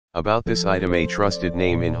About this item: a trusted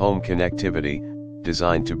name in home connectivity,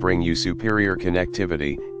 designed to bring you superior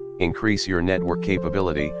connectivity, increase your network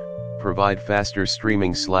capability, provide faster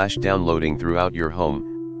streaming/downloading throughout your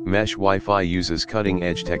home. Mesh Wi-Fi uses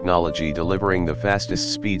cutting-edge technology, delivering the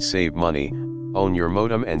fastest speed. Save money, own your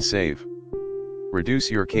modem and save.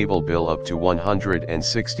 Reduce your cable bill up to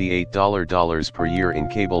 $168 per year in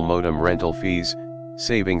cable modem rental fees.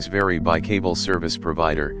 Savings vary by cable service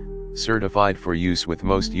provider. Certified for use with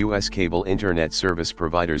most U.S. cable internet service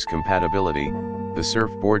providers. Compatibility: the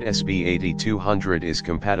Surfboard SB8200 is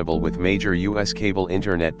compatible with major U.S. cable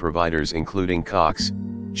internet providers including Cox,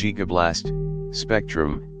 Gigablast,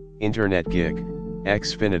 Spectrum, Internet Gig,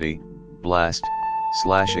 Xfinity,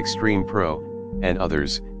 Blast/Extreme Pro, and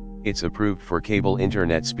others. It's approved for cable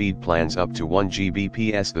internet speed plans up to 1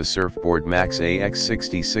 Gbps. The Surfboard Max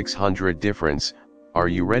AX6600 difference. Are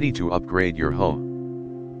you ready to upgrade your home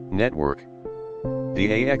network? The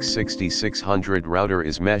AX6600 router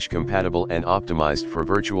is mesh compatible and optimized for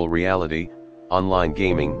virtual reality, online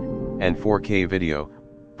gaming, and 4K video,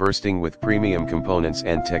 bursting with premium components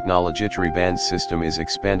and technology. Band system is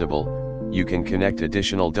expandable. You can connect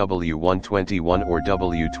additional W21 or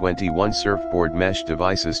W21 Surfboard mesh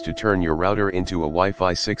devices to turn your router into a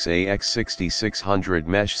Wi-Fi 6 AX6600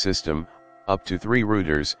 mesh system. Up to 3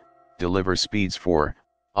 routers, deliver speeds for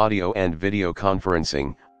audio and video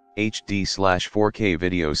conferencing, HD/4K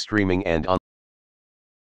video streaming, and